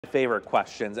Favorite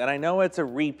questions, and I know it's a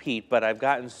repeat, but I've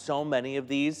gotten so many of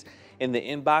these in the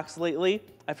inbox lately.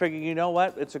 I figure, you know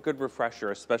what? It's a good refresher,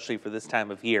 especially for this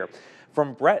time of year.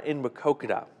 From Brett in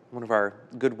Makokada, one of our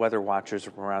good weather watchers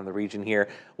from around the region here.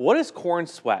 What is corn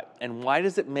sweat, and why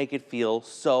does it make it feel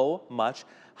so much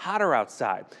hotter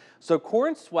outside? So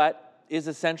corn sweat is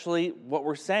essentially what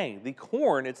we're saying. The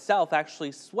corn itself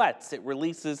actually sweats. It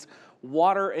releases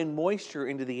water and moisture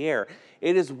into the air.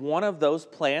 It is one of those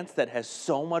plants that has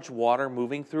so much water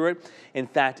moving through it. In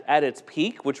fact, at its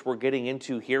peak, which we're getting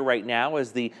into here right now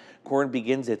as the corn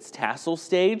begins its tassel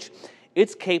stage,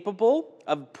 it's capable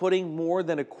of putting more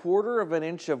than 1/4 of an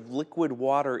inch of liquid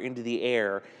water into the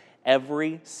air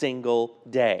every single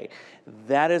day.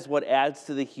 That is what adds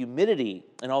to the humidity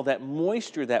and all that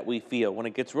moisture that we feel when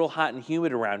it gets real hot and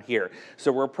humid around here.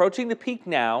 So we're approaching the peak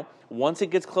now. Once it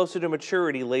gets closer to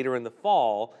maturity later in the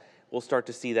fall, we'll start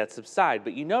to see that subside.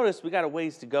 But you notice we got a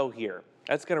ways to go here.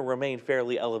 That's going to remain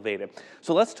fairly elevated.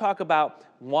 So let's talk about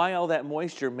why all that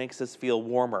moisture makes us feel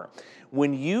warmer.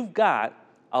 When you've got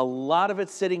a lot of it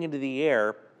sitting into the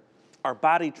air, our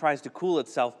body tries to cool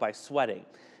itself by sweating.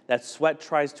 That sweat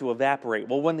tries to evaporate.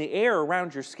 Well, when the air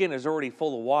around your skin is already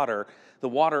full of water, the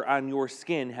water on your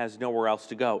skin has nowhere else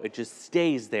to go. It just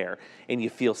stays there, and you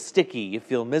feel sticky, you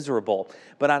feel miserable.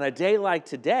 But on a day like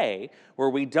today, where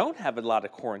we don't have a lot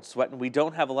of corn sweat and we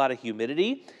don't have a lot of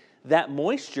humidity, that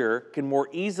moisture can more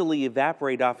easily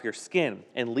evaporate off your skin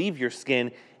and leave your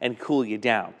skin and cool you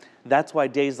down. That's why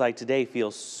days like today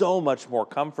feel so much more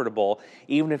comfortable,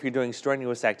 even if you're doing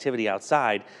strenuous activity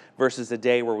outside, versus a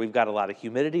day where we've got a lot of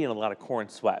humidity and a lot of corn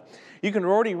sweat. You can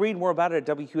already read more about it at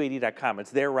WQAD.com.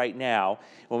 It's there right now.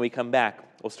 When we come back,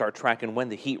 we'll start tracking when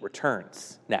the heat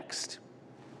returns next.